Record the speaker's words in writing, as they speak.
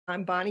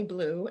I'm Bonnie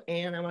Blue,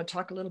 and I want to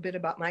talk a little bit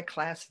about my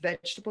class,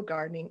 Vegetable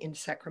Gardening in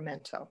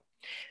Sacramento.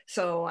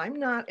 So I'm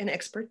not an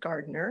expert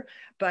gardener,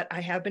 but I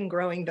have been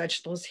growing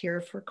vegetables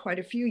here for quite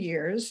a few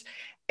years.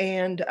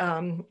 And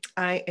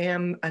I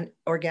am an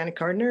organic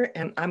gardener,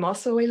 and I'm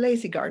also a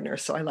lazy gardener.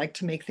 So I like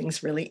to make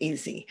things really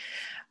easy.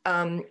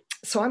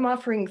 So I'm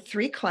offering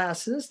 3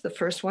 classes. The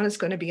first one is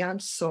going to be on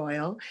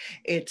soil.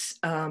 It's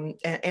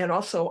and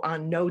also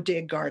on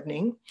no-dig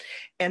gardening.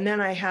 And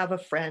then I have a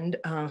friend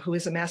who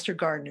is a master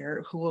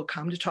gardener who will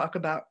come to talk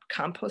about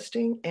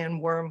composting and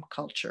worm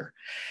culture.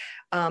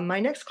 My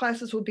next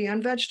classes will be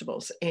on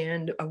vegetables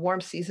and a warm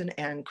season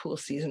and cool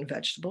season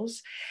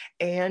vegetables.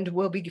 And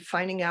we'll be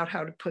finding out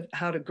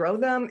how to grow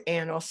them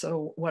and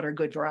also what are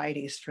good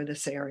varieties for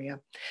this area.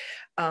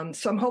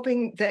 So I'm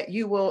hoping that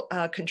you will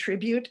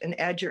contribute and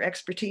add your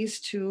expertise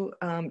to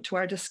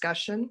our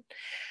discussion.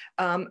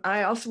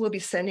 I also will be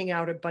sending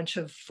out a bunch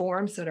of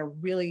forms that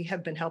really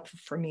have been helpful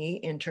for me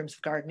in terms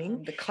of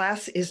gardening. The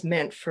class is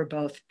meant for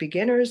both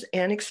beginners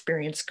and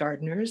experienced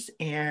gardeners,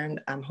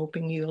 and I'm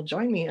hoping you'll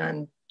join me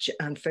on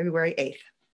February 8th.